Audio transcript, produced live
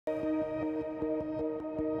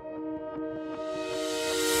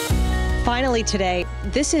Finally today,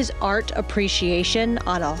 this is art appreciation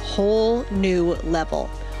on a whole new level.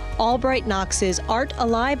 Albright Knox's Art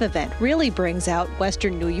Alive event really brings out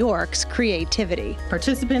Western New York's creativity.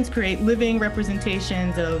 Participants create living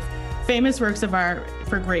representations of famous works of art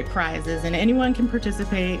for great prizes, and anyone can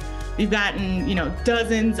participate. We've gotten,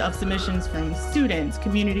 dozens of submissions from students,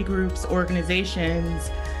 community groups, organizations,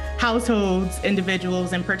 households,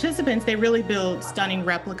 individuals, and participants. They really build stunning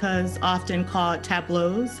replicas, often called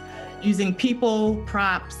tableaus, using people,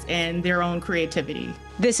 props, and their own creativity.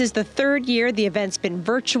 This is the third year the event's been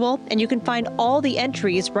virtual, and you can find all the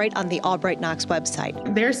entries right on the Albright Knox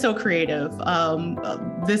website. They're so creative.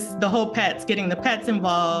 The whole getting the pets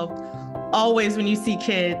involved. Always when you see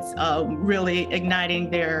kids really igniting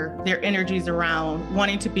their energies around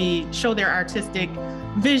wanting to show their artistic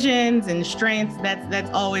visions and strengths, that's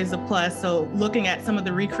always a plus. So looking at some of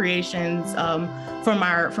the recreations from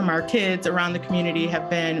our kids around the community have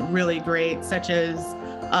been really great, such as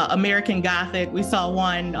American Gothic. We saw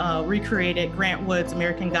one recreated, Grant Wood's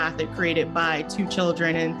American Gothic, created by two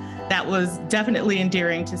children, and that was definitely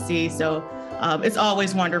endearing to see. So it's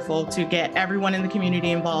always wonderful to get everyone in the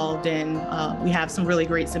community involved, and we have some really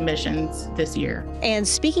great submissions this year. And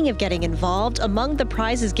speaking of getting involved, among the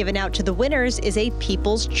prizes given out to the winners is a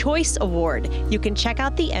People's Choice Award. You can check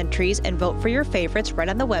out the entries and vote for your favorites right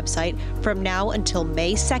on the website from now until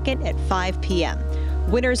May 2nd at 5 p.m.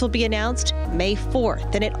 Winners will be announced May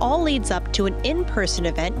 4th, and it all leads up to an in-person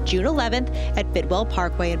event June 11th at Bidwell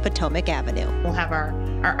Parkway and Potomac Avenue. We'll have our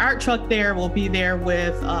art truck there. We'll be there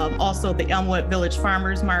with also the Elmwood Village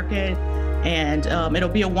Farmers Market, and it'll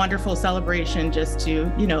be a wonderful celebration just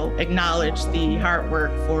to, acknowledge the hard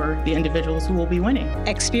work for the individuals who will be winning.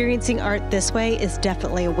 Experiencing art this way is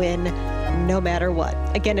definitely a win, no matter what.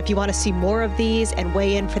 Again, if you want to see more of these and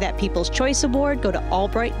weigh in for that People's Choice Award, go to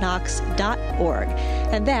albrightknox.org.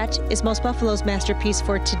 And that is Most Buffalo's Masterpiece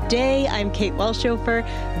for today. I'm Kate Welshofer.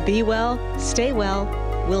 Be well, stay well.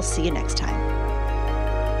 We'll see you next time.